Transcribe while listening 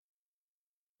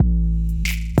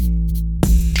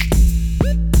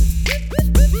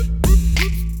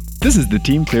This is the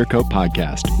Team Clearcoat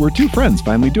Podcast. We're two friends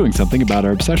finally doing something about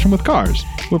our obsession with cars.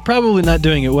 We're probably not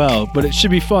doing it well, but it should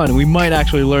be fun and we might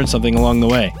actually learn something along the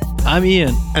way. I'm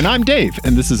Ian. And I'm Dave,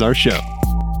 and this is our show.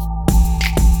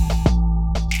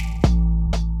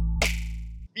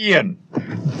 Ian,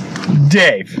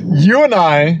 Dave, you and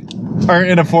I are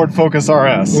in a Ford Focus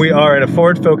RS. We are in a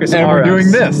Ford Focus and RS. We're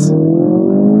doing this.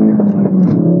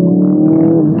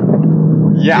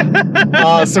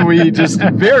 Yeah. So we just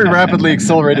very rapidly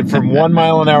accelerated from 1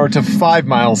 mile an hour to 5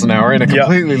 miles an hour in a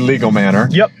completely legal manner.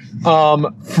 Yep.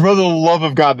 For the love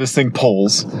of God, this thing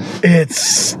pulls.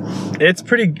 It's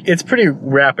pretty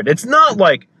rapid. It's not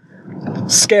like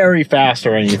scary fast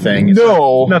or anything. It's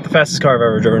not the fastest car I've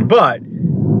ever driven,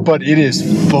 but it is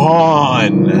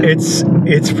fun.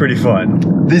 It's pretty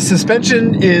fun. The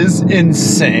suspension is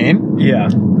insane. Yeah.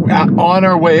 On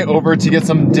our way over to get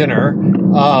some dinner,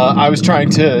 I was trying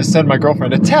to send my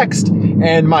girlfriend a text,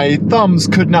 and my thumbs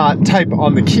could not type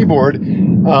on the keyboard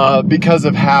because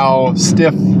of how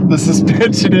stiff the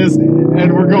suspension is.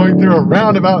 And we're going through a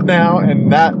roundabout now,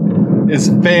 and that is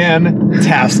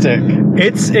fantastic.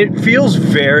 It feels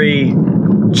very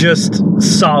just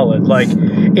solid. Like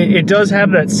it does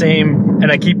have that same,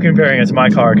 and I keep comparing it to my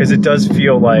car because it does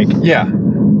feel like,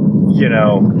 you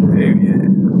know,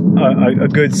 a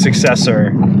good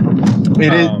successor.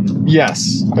 It is,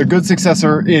 yes, a good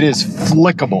successor. It is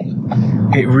flickable.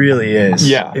 It really is.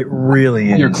 Yeah, it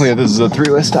really is. You're clear. This is a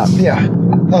 3-way stop. Yeah.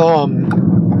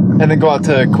 And then go out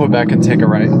to Quebec and take a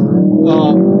right.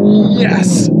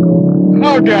 Yes.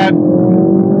 Oh God.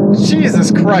 Jesus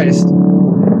Christ.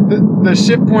 The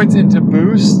shift points into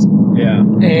boost. Yeah.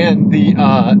 And the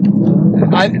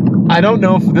I don't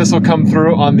know if this will come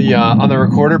through on the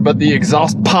recorder, but the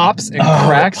exhaust pops and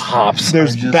cracks. Pops.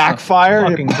 There's backfire.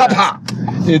 Pop.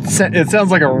 It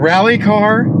sounds like a rally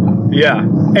car. Yeah.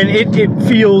 And it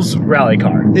feels rally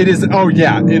car. It is. Oh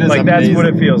yeah. It is like amazing. That's what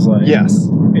it feels like. Yes.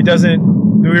 It doesn't.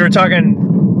 We were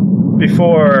talking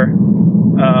before.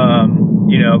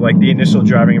 You know, like the initial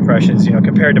driving impressions. You know,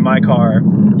 compared to my car.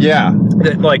 Yeah.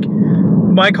 That like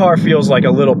my car feels like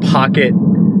a little pocket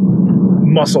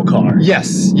muscle car.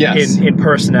 Yes. In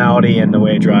personality and the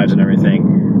way it drives and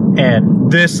everything. And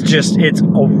this it's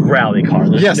a rally car.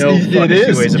 There's no fucking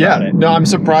two ways about it. No, I'm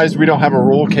surprised we don't have a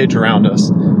roll cage around us.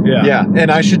 Yeah. Yeah.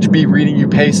 And I should be reading you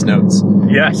pace notes.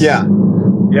 Yes. Yeah.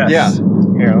 Yes. Yeah.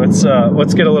 Here,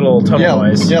 let's get a little tunnel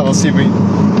noise. Yeah, let's see if we.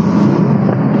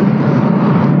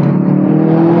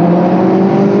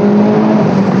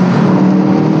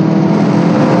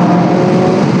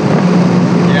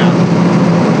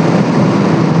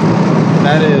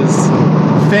 That is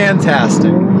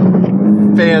fantastic.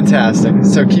 Fantastic.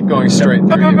 So keep going straight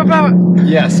through.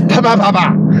 Yes.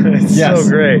 It's so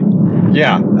great.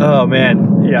 Yeah. Oh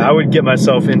man. Yeah, I would get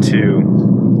myself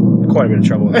into quite a bit of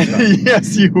trouble with that.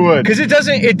 Yes, you would. Because it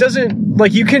doesn't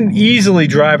like you can easily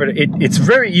drive it. It's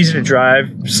very easy to drive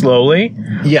slowly.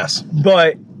 Yes.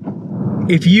 But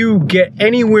if you get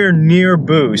anywhere near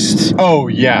boost, oh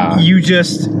yeah, you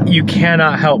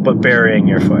cannot help but burying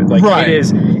your foot. Like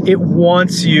it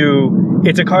wants you.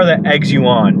 It's a car that eggs you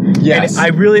on. Yes, and I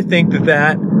really think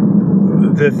that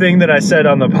the thing that I said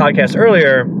on the podcast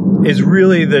earlier is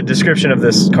really the description of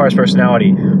this car's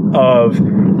personality. Of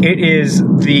it is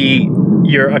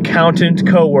your accountant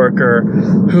coworker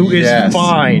who is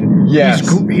fine. Yes,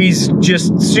 he's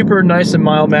just super nice and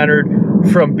mild mannered.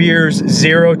 From beers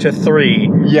 0 to 3.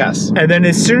 Yes. And then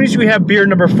as soon as we have beer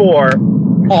number 4,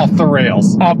 off the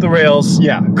rails. Off the rails.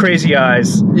 Yeah. Crazy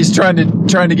eyes. He's trying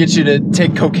to get you to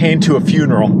take cocaine to a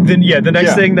funeral. Then the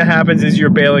next thing that happens is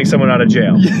you're bailing someone out of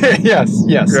jail. Yes.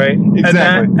 Right?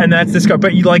 Exactly. And that's this car.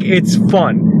 But it's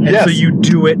fun. And so you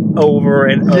do it over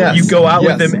and over. You go out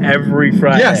with them every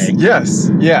Friday.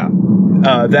 Yes. Yeah.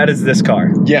 That is this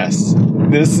car. Yes.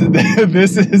 This is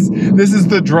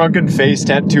the drunken face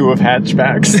tattoo of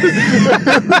hatchbacks.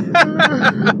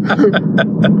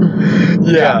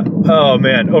 Yeah. Oh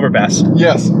man, overpass.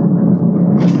 Yes.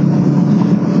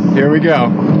 Here we go.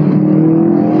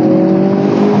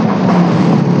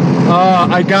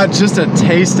 I got just a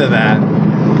taste of that.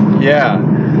 Yeah.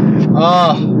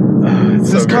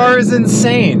 This car is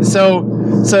insane. So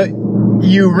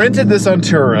you rented this on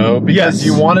Turo because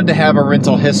you wanted to have a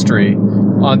rental history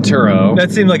on Turo.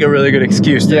 That seemed like a really good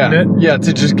excuse, didn't it? Yeah,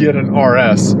 to just get an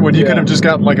RS when you could have just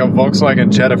gotten like a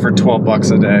Volkswagen Jetta for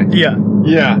 $12 a day. Yeah.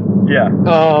 Yeah.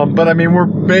 But I mean, we're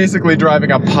basically driving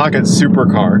a pocket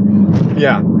supercar.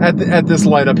 Yeah. At this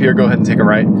light up here, go ahead and take a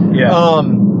right. Yeah.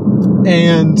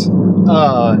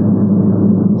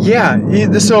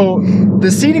 So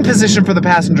the seating position for the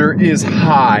passenger is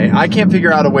high. I can't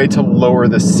figure out a way to lower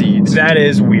the seat. That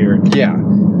is weird. Yeah.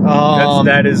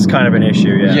 That is kind of an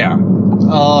issue. Yeah. Yeah.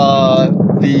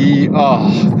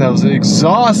 Those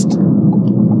exhaust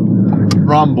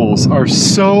rumbles are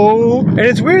so. And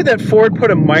it's weird that Ford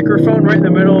put a microphone right in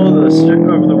the middle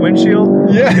of the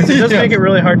windshield. Yeah, because it does make it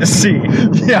really hard to see.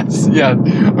 Yes, yeah.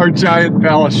 Our giant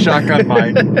ballast shotgun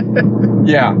mic.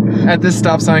 Yeah. At this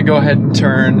stop sign, go ahead and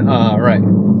turn right.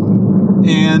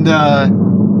 And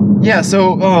yeah,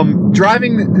 so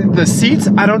driving the seats,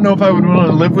 I don't know if I would want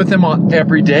to live with them on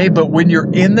every day, but when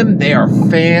you're in them, they are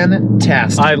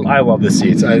fantastic. I love the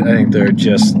seats. I think they're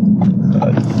just.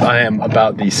 I am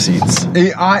about these seats.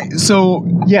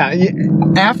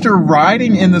 After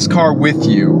riding in this car with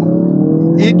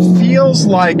you, it feels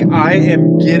like I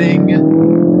am getting.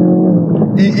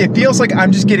 It feels like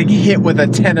I'm just getting hit with a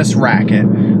tennis racket,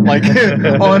 like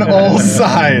on all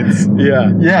sides.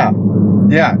 Yeah. Yeah.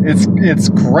 Yeah, it's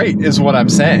great, is what I'm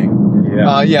saying.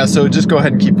 Yeah. So just go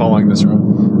ahead and keep following this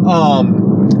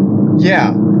road.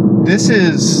 Yeah, this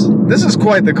is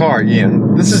quite the car,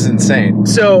 Ian. This is insane.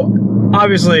 So,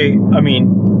 obviously, I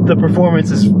mean, the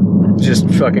performance is just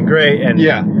fucking great, and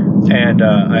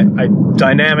I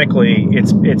dynamically,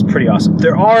 it's pretty awesome.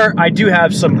 I do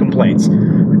have some complaints,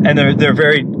 and they're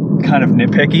very kind of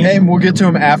nitpicky. And we'll get to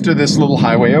them after this little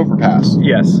highway overpass.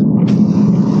 Yes.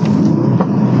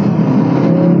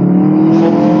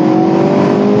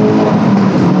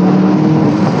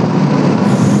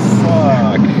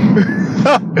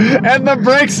 And the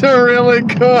brakes are really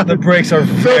good. The brakes are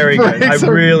very good. I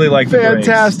really like the brakes.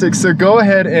 Fantastic. So go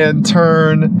ahead and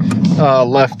turn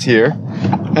left here,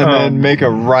 and then make a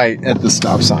right at the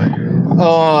stop sign.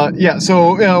 So let's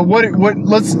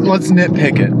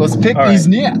nitpick it. Let's pick these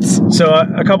nits. So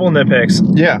a couple of nitpicks.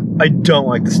 Yeah. I don't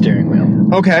like the steering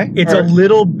wheel. Okay. It's a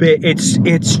little bit.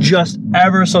 It's just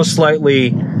ever so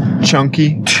slightly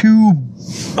chunky. Too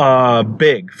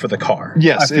big for the car.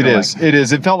 Yes, it is. It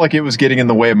is. It felt like it was getting in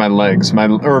the way of my legs. My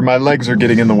legs are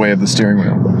getting in the way of the steering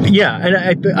wheel. Yeah,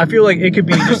 and I feel like it could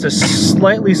be just a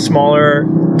slightly smaller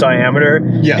diameter.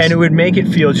 Yes. And it would make it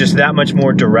feel just that much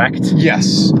more direct.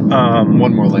 Yes.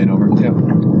 One more lane over. Yeah.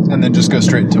 And then just go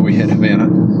straight until we hit Havana.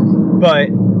 But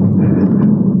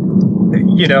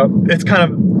it's kind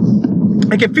of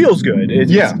like it feels good.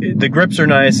 The grips are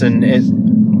nice and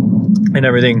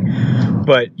everything.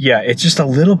 But yeah, it's just a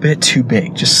little bit too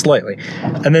big, just slightly.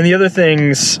 And then the other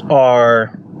things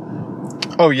are.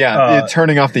 Oh yeah,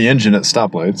 turning off the engine at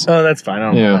stoplights. Oh, that's fine.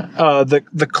 I don't know.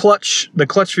 The clutch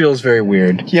feels very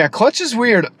weird. Yeah, clutch is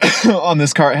weird on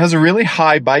this car. It has a really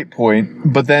high bite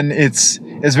point, but then it's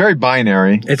very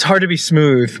binary. It's hard to be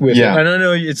smooth with it. And I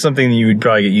know it's something that you would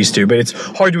probably get used to, but it's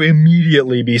hard to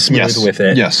immediately be smooth with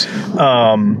it. Yes.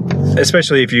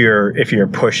 Especially if you're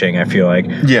pushing, I feel like.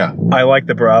 Yeah. I like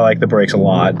the brakes a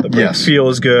lot. The brake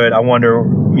feels good. I wonder,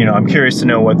 I'm curious to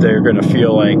know what they're going to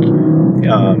feel like,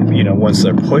 once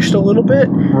they're pushed a little bit.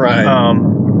 Right.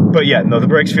 But yeah, no, the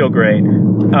brakes feel great.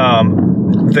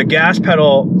 The gas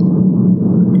pedal,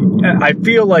 I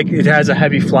feel like it has a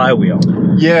heavy flywheel.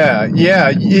 Yeah.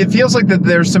 It feels like that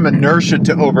there's some inertia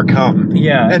to overcome.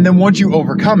 Yeah. And then once you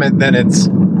overcome it, then it's...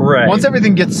 Right. Once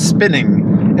everything gets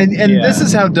spinning. And this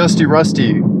is how Dusty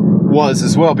Rusty was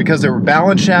as well, because there were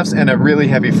balance shafts and a really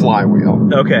heavy flywheel.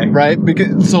 Okay. Right?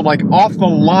 So like off the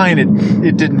line,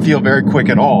 it didn't feel very quick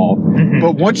at all. Mm-hmm.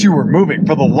 But once you were moving,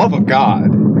 for the love of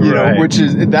God, you know,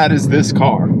 that is this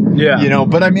car. Yeah.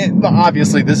 But I mean,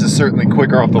 obviously this is certainly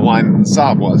quicker off the line than the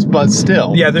Saab was, but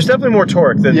still. Yeah, there's definitely more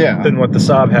torque than what the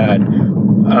Saab had.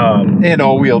 And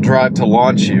all-wheel drive to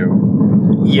launch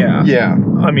you. Yeah. Yeah.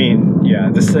 I mean,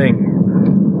 this thing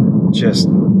just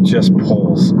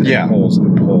pulls. Yeah. Pulls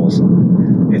and pulls.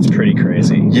 It's pretty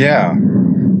crazy. Yeah.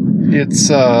 It's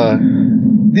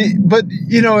but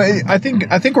I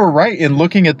think we're right in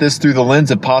looking at this through the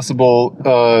lens of possible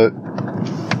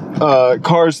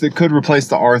cars that could replace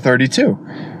the R32.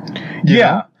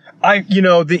 Yeah.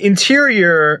 The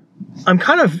interior I'm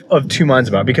kind of two minds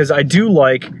about, because I do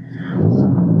like,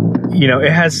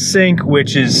 it has sync,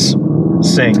 which is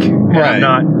sync. Right. I'm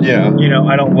not,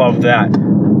 I don't love that.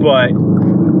 But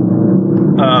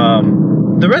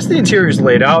the rest of the interior is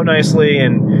laid out nicely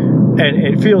and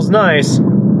it feels nice,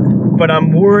 but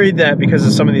I'm worried that because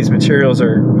of some of these materials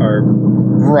are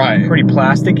pretty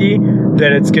plasticky,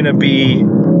 that it's going to be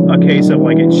a case of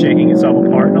like it shaking itself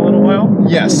apart in a little while.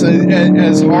 Yes,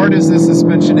 as hard as the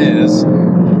suspension is,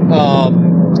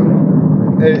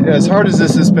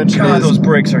 those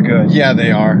brakes are good. Yeah,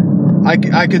 they are.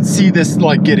 I could see this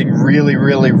like getting really,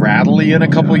 really rattly in a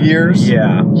couple years.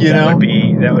 Yeah, that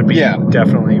would be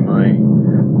definitely my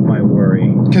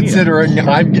worry. Considering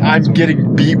I'm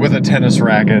getting beat with a tennis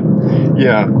racket.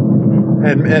 Yeah.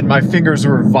 And my fingers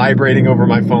were vibrating over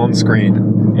my phone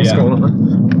screen. What's going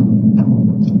on?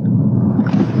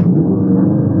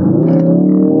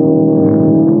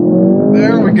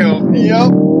 There we go.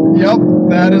 Yep.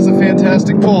 That is a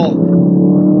fantastic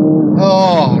pull.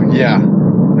 Oh, yeah.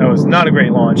 That was not a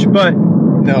great launch, but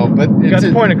got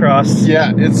the point across.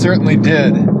 Yeah, it certainly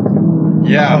did.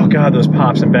 Yeah. Oh god, those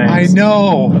pops and bangs. I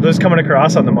know. Are those coming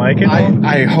across on the mic?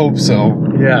 I hope so.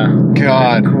 Yeah.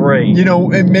 God. Great. You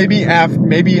know, and maybe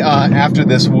after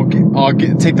this, I'll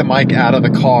take the mic out of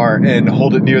the car and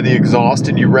hold it near the exhaust,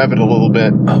 and you rev it a little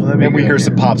bit. Oh, that'd be and we good. hear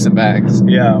some pops and bangs.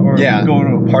 Yeah. Or go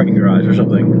into a parking garage or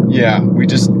something. Yeah. We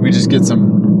just get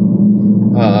some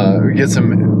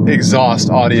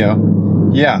exhaust audio.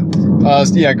 Yeah.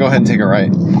 Yeah. Go ahead and take it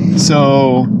right.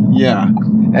 So yeah.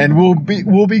 And we'll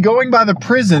be going by the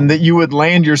prison that you would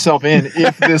land yourself in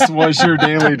if this was your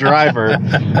daily driver.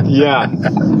 Yeah.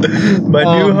 My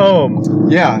new home.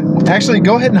 Yeah. Actually,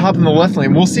 go ahead and hop in the left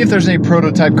lane. We'll see if there's any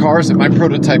prototype cars at my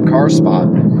prototype car spot.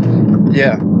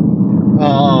 Yeah.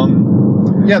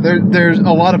 Yeah, there's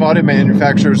a lot of auto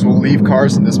manufacturers will leave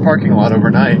cars in this parking lot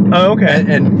overnight. Oh, okay.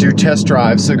 And do test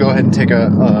drives, so go ahead and take a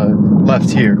left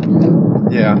here.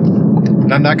 Yeah.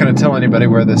 And I'm not going to tell anybody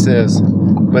where this is.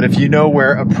 But if you know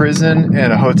where a prison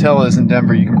and a hotel is in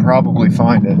Denver, you can probably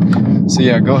find it. So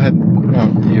yeah, go ahead.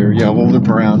 Here, yeah, we'll loop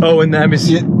around. Oh, and that is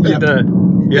In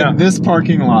this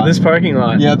parking lot. This parking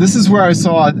lot. Yeah, this is where I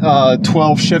saw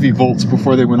 12 Chevy Volts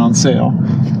before they went on sale.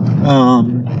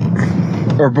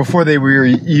 Or before they were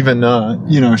even,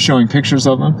 showing pictures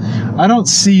of them. I don't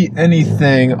see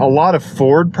anything. A lot of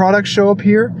Ford products show up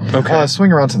here. Okay.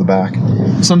 Swing around to the back.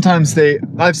 Sometimes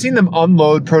I've seen them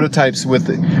unload prototypes with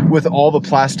all the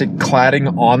plastic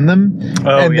cladding on them,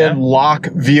 then lock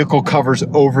vehicle covers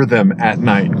over them at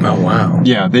night. Oh wow.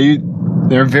 Yeah,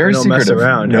 they're very They don't secretive. mess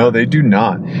around, No, yeah. they do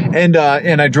not. And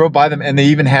I drove by them, and they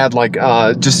even had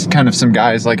just kind of some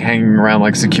guys hanging around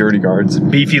like security guards.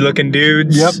 Beefy looking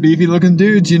dudes. Yep, beefy looking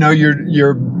dudes. You know,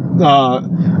 your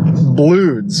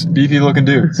blues, beefy looking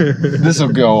dudes. This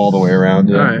will go all the way around.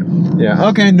 Yeah. All right. Yeah.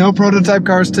 Okay. No prototype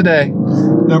cars today.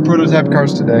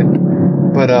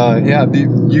 But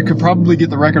you could probably get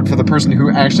the record for the person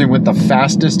who actually went the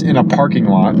fastest in a parking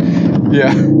lot.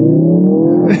 Yeah.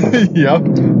 Yep.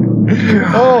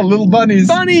 Oh, little bunnies.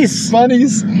 Bunnies.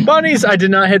 I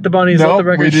did not hit the bunnies. Let the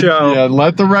record show. Yeah,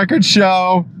 let the record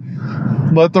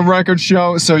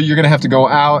show. So you're gonna have to go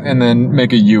out and then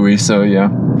make a Yui. So yeah.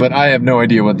 But I have no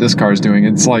idea what this car is doing.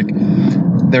 It's like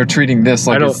they're treating this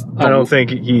like I don't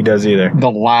think he does either.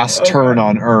 the last turn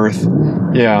on Earth.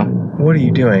 Yeah. What are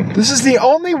you doing? This is the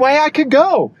only way I could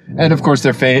go. And of course,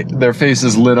 their face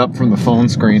is lit up from the phone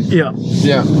screen. Yeah.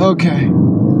 Yeah. Okay.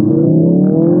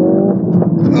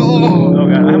 Oh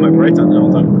god, I have my brights on the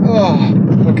whole time.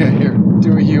 Oh. Okay. Here.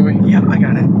 Do a Yui. Yeah, I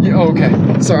got it. Yeah, okay.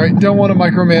 Sorry. Don't want to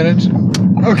micromanage.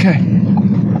 Okay.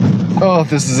 Oh,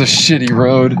 this is a shitty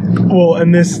road. Well,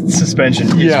 and this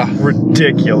suspension is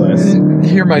ridiculous.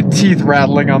 Hear my teeth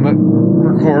rattling on the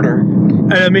recorder.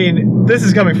 And I mean, this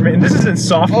is coming from and this is in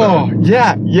soft mode. Oh,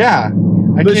 yeah.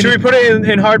 But should we put it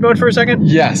in hard mode for a second?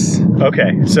 Yes.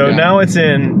 Okay, so now it's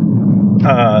in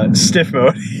stiff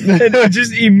mode. And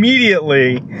just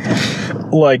immediately,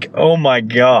 oh my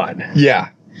god. Yeah.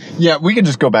 Yeah, we can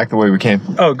just go back the way we came.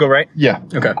 Oh, go right? Yeah.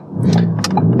 Okay.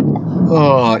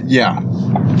 Oh, yeah.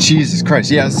 Jesus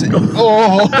Christ. Yes.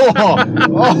 Oh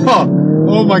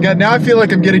my god. Now I feel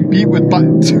like I'm getting beat with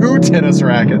 2 tennis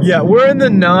rackets. Yeah, we're in the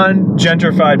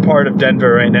non-gentrified part of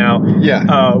Denver right now.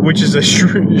 Yeah. Which is a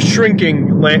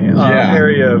shrinking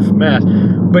area of mass.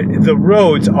 But the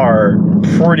roads are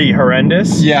pretty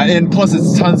horrendous. Yeah, and plus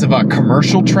it's tons of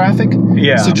commercial traffic.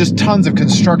 Yeah. So just tons of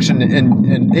construction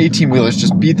and 18-wheelers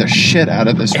just beat the shit out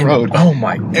of this road. Oh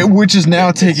my. Which is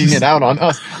now taking it out on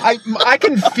us. I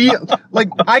can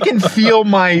feel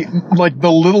my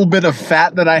the little bit of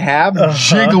fat that I have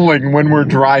jiggling when we're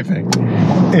driving.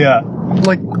 Yeah.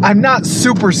 I'm not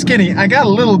super skinny. I got a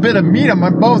little bit of meat on my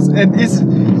bones, and it's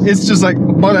just like.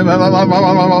 Oh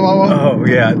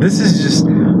yeah, this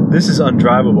is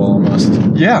undrivable almost.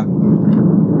 Yeah.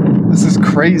 This is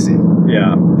crazy.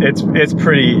 Yeah, it's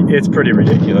pretty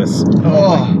ridiculous.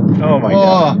 Oh my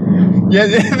god. Yeah,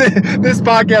 this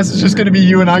podcast is just going to be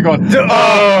you and I going.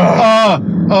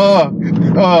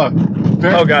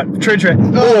 Oh god, trade.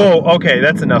 Oh, okay,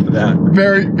 that's enough of that.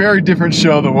 Very, very different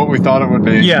show than what we thought it would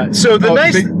be. Yeah. So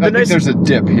I think there's a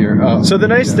dip here. So the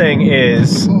nice thing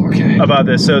is about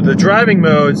this. So the driving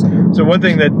modes. So one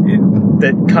thing that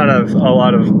kind of a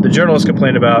lot of the journalists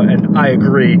complain about, and I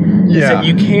agree, is that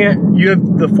you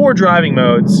have the 4 driving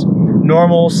modes: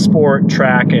 normal, sport,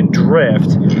 track, and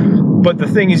drift. But the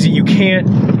thing is that you can't,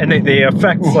 and they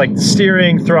affect like the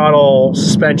steering, throttle,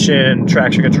 suspension,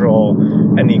 traction control,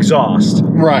 and the exhaust.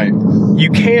 Right.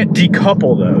 You can't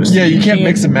decouple those. Yeah, you can't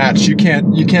mix and match. You can't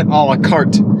a la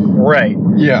carte. Right.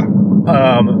 Yeah.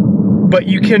 But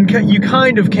you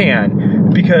kind of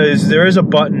can, because there is a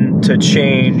button to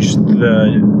change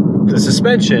the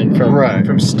suspension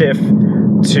from stiff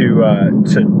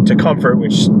to comfort,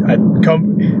 which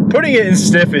putting it in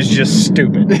stiff is just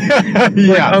stupid.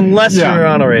 Yeah. Unless you're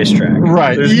on a racetrack.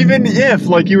 Right. Even if,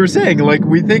 like you were saying, like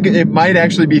we think it might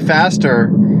actually be faster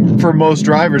for most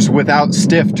drivers without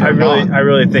stiff turned on. I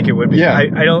really think it would be. Yeah.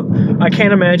 I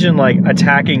can't imagine like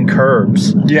attacking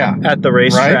curbs at the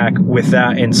racetrack with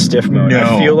that in stiff mode. No.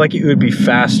 I feel like it would be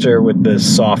faster with the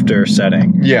softer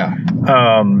setting. Yeah.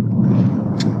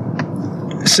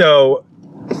 So,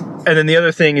 and then the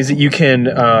other thing is that you can,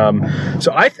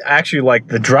 so I actually like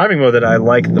the driving mode that I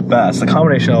like the best, the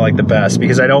combination I like the best,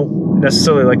 because I don't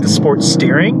necessarily like the sports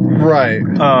steering. Right.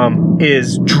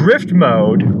 Is drift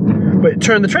mode, but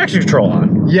turn the traction control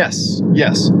on. Yes.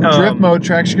 Drift mode,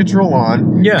 traction control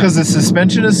on. Yeah. Because the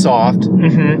suspension is soft.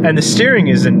 Mm-hmm. And the steering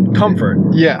is in comfort.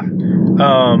 Yeah.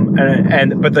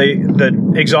 But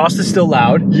the exhaust is still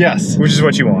loud. Yes. Which is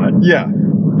what you want. Yeah.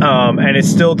 And it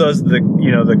still does the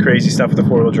crazy stuff with the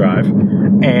 4-wheel drive,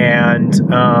 and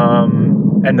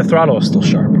the throttle is still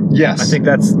sharp. Yes. I think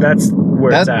that's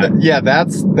where it's at.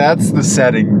 That's the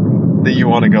setting that you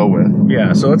want to go with.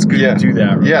 Yeah. So let's do that.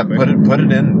 Real quick. Put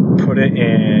it in. Put it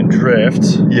in drift.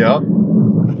 Yep.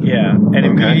 Yeah. And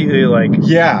immediately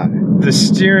the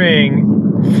steering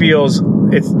feels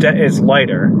it's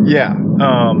lighter. Yeah.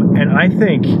 And I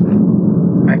think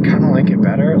I kind of like it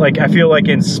better. Like, I feel like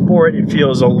in sport, it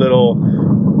feels a little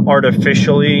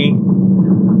artificially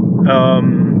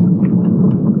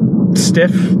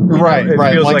stiff. Right. It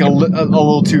Right. feels Like a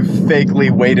little too fakely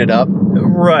weighted up.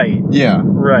 Right. Yeah.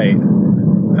 Right.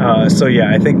 So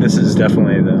yeah, I think this is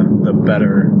definitely the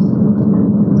better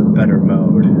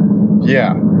mode.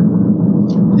 Yeah.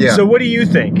 Yeah. So what do you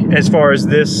think as far as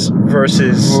this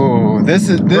versus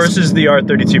versus the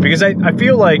R32? Because I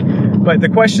feel like, but the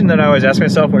question that I always ask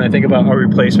myself when I think about a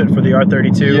replacement for the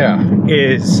R32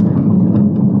 is,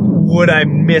 would I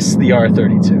miss the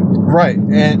R32? Right.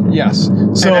 And yes.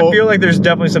 So and I feel like there's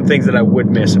definitely some things that I would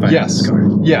miss if I had this car.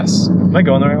 Yes. Am I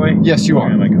going the right way? Yes, you are.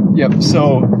 Am I going? Yep.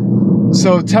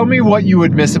 So tell me what you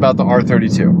would miss about the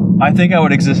R32. I think I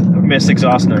would miss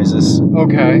exhaust noises.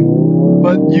 Okay.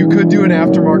 But you could do an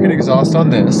aftermarket exhaust on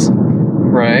this,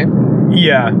 right?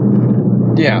 Yeah.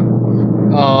 Yeah.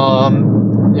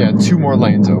 Yeah, 2 more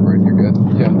lanes over and you're good.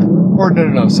 Yeah. Or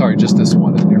no, sorry, just this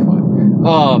one and you're fine.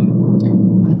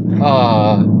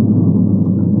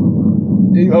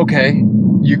 Okay.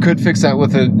 You could fix that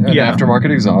with an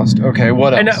aftermarket exhaust. Okay,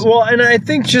 what else? And I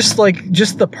think just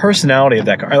the personality of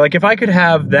that car. Like, if I could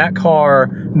have that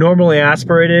car normally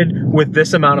aspirated with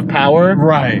this amount of power,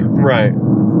 Right.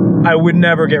 I would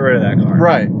never get rid of that car.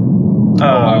 Right.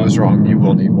 I was wrong. You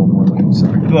will need 1 more lane,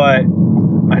 sorry. But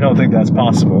I don't think that's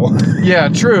possible. Yeah,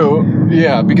 true.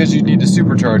 Yeah, because you need to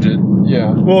supercharge it.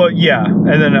 Yeah. Well, yeah.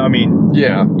 And then, I mean,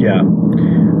 Yeah. yeah.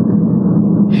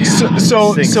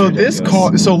 So this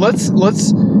car. So let's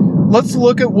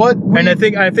look at what. And I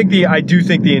do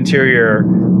think the interior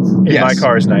in my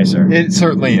car is nicer. It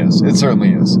certainly is. It's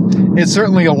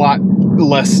certainly a lot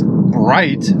less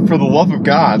bright, for the love of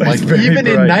God. It's like, even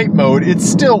bright. in night mode, it's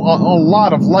still a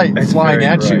lot of light flying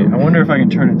at you. I wonder if I can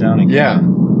turn it down again. Yeah.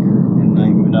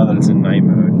 Now that it's in night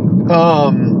mode.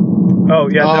 Oh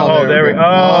yeah. There we go.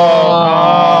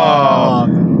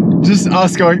 Just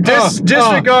us going.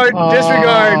 Disregard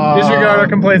our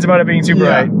complaints about it being too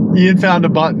bright. Ian found a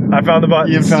button. I found the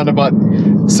button. Ian found a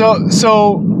button.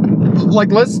 So,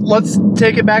 like, let's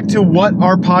take it back to what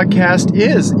our podcast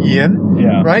is, Ian.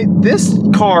 Yeah. Right. This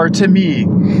car to me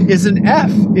is an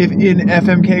F in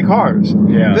FMK cars.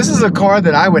 Yeah. This is a car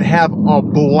that I would have a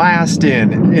blast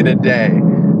in a day,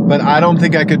 but I don't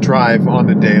think I could drive on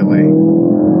the daily.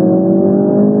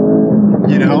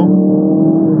 You know.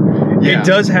 Yeah. It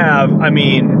does have, I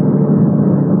mean,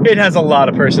 it has a lot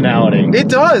of personality. It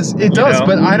does, know?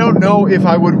 but I don't know if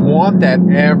I would want that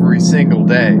every single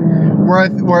day.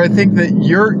 Where I think that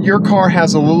your car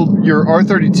has your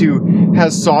R32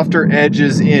 has softer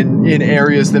edges in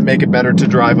areas that make it better to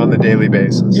drive on the daily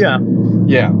basis. Yeah.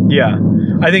 Yeah. Yeah.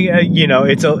 I think,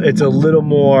 it's a little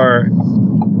more,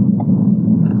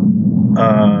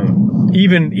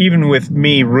 even with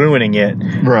me ruining it,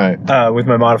 right? With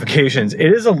my modifications,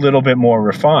 it is a little bit more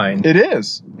refined. It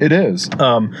is.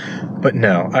 But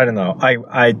no, I don't know.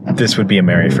 This would be a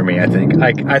Mary for me. I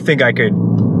think I could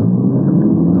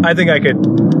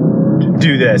would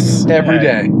do this Every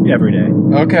day. Every day.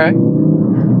 Okay.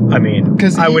 I mean,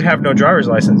 'Cause I would have no driver's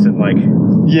license in like,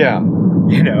 Yeah.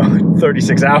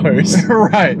 36 hours.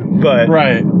 Right. But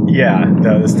Right. yeah,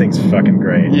 no, this thing's fucking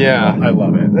great. Yeah. I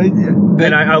love it.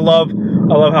 And I love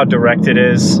how direct it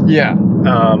is. Yeah.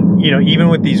 Even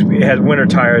with these, it has winter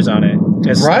tires on it. It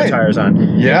has Right. snow tires on.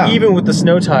 Yeah. Even with the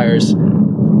snow tires,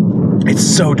 it's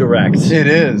so direct. It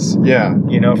is. Yeah.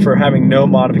 For having no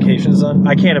modifications on.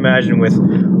 I can't imagine with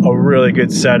a really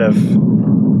good set of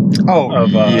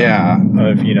yeah.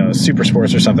 super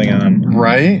sports or something on.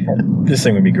 Right. This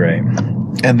thing would be great.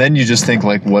 And then you just think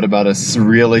like, what about a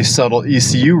really subtle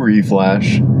ECU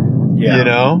reflash?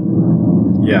 Yeah.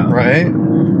 Yeah. Right.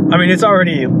 I mean, it's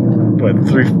already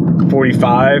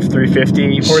 345,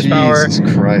 350 horsepower.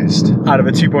 Jesus Christ. Out of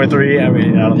a 2.3. I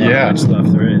mean, I don't know how much stuff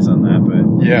there is on that, but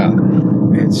yeah,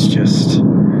 it's just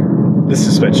the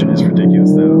suspension is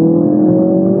ridiculous,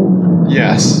 though.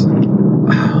 Yes.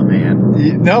 Oh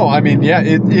man. No, I mean, yeah,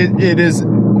 it is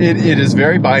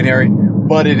very binary,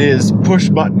 but it is push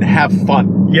button, have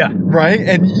fun. Yeah. Right.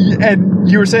 And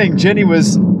you were saying Jenny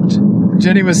was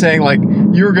saying like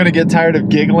you were going to get tired of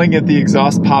giggling at the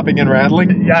exhaust popping and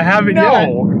rattling. Yeah, I haven't.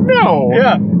 No.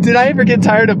 Yeah. Did I ever get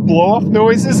tired of blow off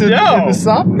noises in the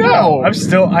sub? No. I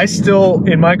still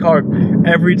in my car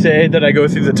every day that I go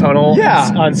through the tunnel.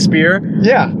 Yeah. On Spear.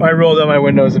 Yeah. I roll down my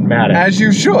windows and mat it. As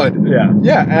you should. Yeah.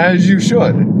 Yeah. As you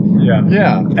should. Yeah.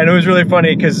 Yeah. And it was really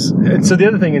funny because so the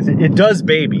other thing is it does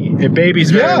baby. It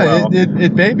babies very well.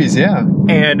 It babies. Yeah.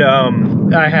 And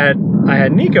I had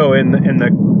Nico in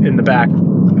the back,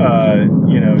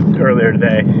 earlier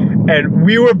today, and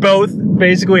we were both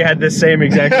basically had the same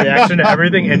exact reaction to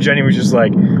everything. And Jenny was just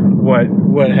like,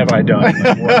 "What have I done?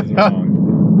 Like, what is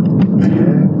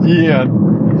wrong?" Yeah.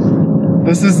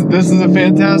 This is a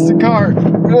fantastic car.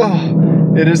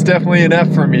 Ugh. It is definitely an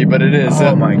F for me, but it is.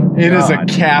 Oh my God. It is a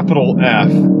capital F.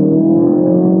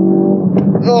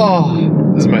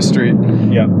 Oh, this is my street.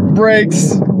 Yeah.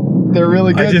 Brakes. They're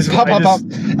really good. The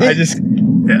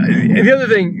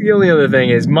only other thing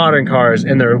is modern cars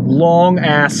and their long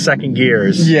ass second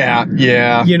gears. Yeah.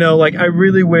 Yeah. I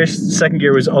really wish second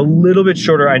gear was a little bit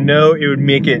shorter. I know it would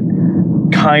make it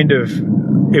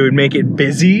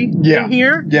busy in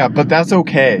here. Yeah, but that's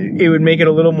okay. It would make it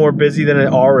a little more busy than it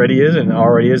already is, and it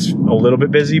already is a little bit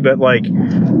busy, but it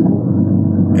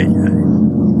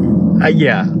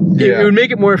would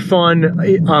make it more fun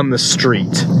on the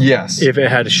street. Yes. If it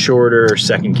had a shorter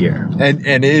second gear. And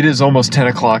it is almost 10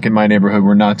 o'clock in my neighborhood.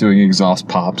 We're not doing exhaust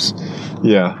pops.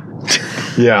 Yeah.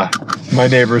 Yeah. My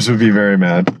neighbors would be very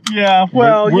mad. Yeah,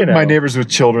 well, My neighbors with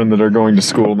children that are going to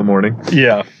school in the morning.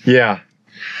 Yeah. Yeah.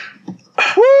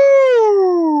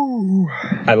 Woo!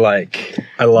 I like.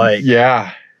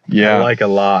 Yeah. Yeah. I like a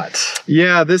lot.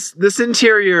 Yeah, this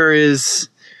interior is,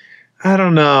 I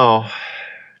don't know.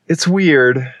 It's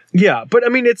weird. Yeah, but I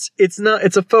mean, it's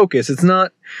a Focus. It's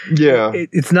not. Yeah.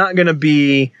 It's not going to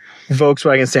be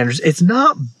Volkswagen standards. It's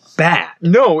not bad.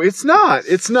 No, it's not.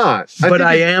 It's not. But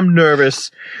I am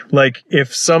nervous. Like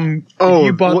if you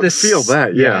bought this, feel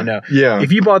that. Yeah. I know. Yeah.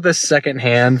 If you bought this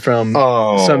secondhand from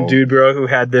some dude bro who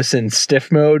had this in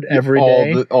stiff mode every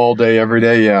day, all day, every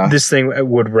day. Yeah. This thing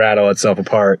would rattle itself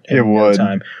apart. It would.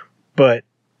 Time, but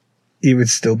it would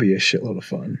still be a shitload of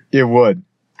fun. It would.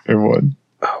 It would.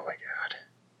 Oh my God.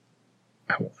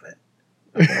 I want it.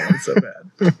 I want it so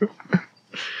bad.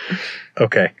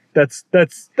 Okay. That's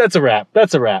a wrap.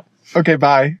 Okay,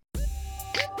 bye.